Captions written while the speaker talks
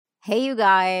Hey, you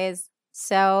guys.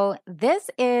 So, this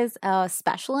is a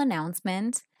special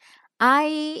announcement.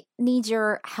 I need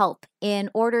your help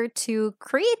in order to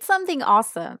create something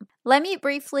awesome. Let me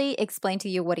briefly explain to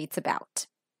you what it's about.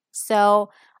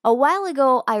 So, a while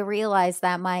ago, I realized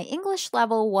that my English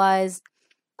level was,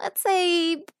 let's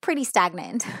say, pretty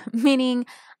stagnant, meaning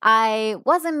I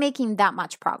wasn't making that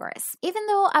much progress, even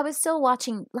though I was still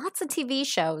watching lots of TV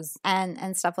shows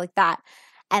and stuff like that.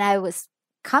 And I was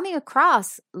coming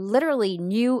across literally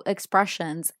new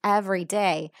expressions every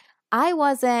day. I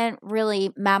wasn't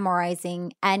really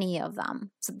memorizing any of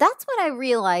them. So that's when I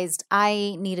realized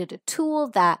I needed a tool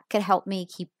that could help me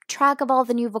keep track of all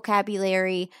the new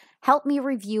vocabulary, help me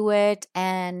review it,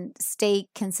 and stay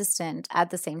consistent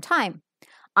at the same time.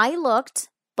 I looked,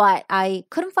 but I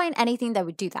couldn't find anything that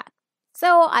would do that.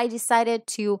 So I decided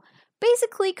to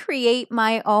basically create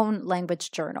my own language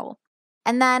journal.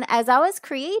 And then as I was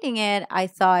creating it, I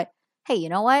thought, hey, you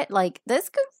know what? Like, this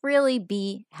could really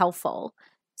be helpful.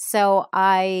 So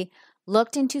I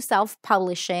looked into self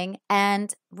publishing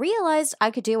and realized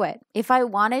I could do it. If I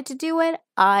wanted to do it,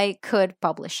 I could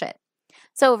publish it.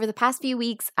 So over the past few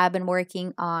weeks, I've been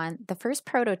working on the first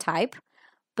prototype,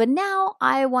 but now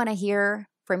I want to hear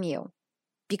from you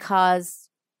because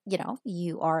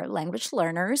you are language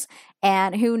learners,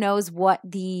 and who knows what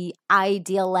the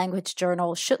ideal language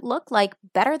journal should look like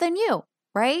better than you,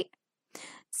 right?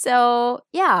 So,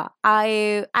 yeah,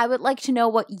 I would like to know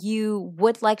what you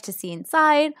would like to see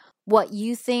inside, what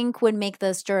you think would make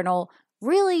this journal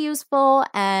really useful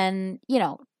and,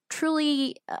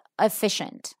 truly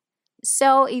efficient.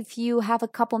 So, if you have a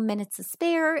couple minutes to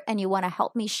spare and you want to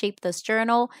help me shape this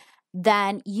journal,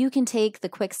 then you can take the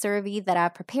quick survey that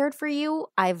I've prepared for you.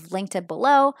 I've linked it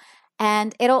below,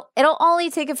 and it'll only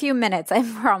take a few minutes, I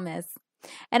promise.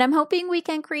 And I'm hoping we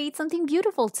can create something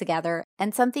beautiful together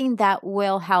and something that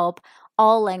will help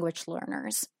all language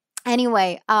learners.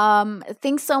 Anyway,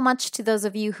 thanks so much to those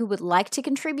of you who would like to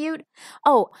contribute.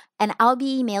 Oh, and I'll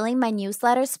be emailing my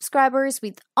newsletter subscribers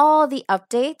with all the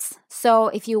updates. So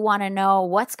if you want to know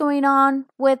what's going on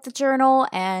with the journal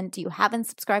and you haven't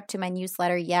subscribed to my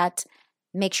newsletter yet,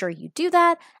 make sure you do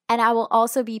that. And I will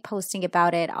also be posting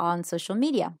about it on social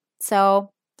media. So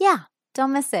yeah,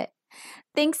 don't miss it.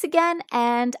 Thanks again,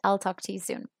 and I'll talk to you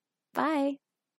soon. Bye.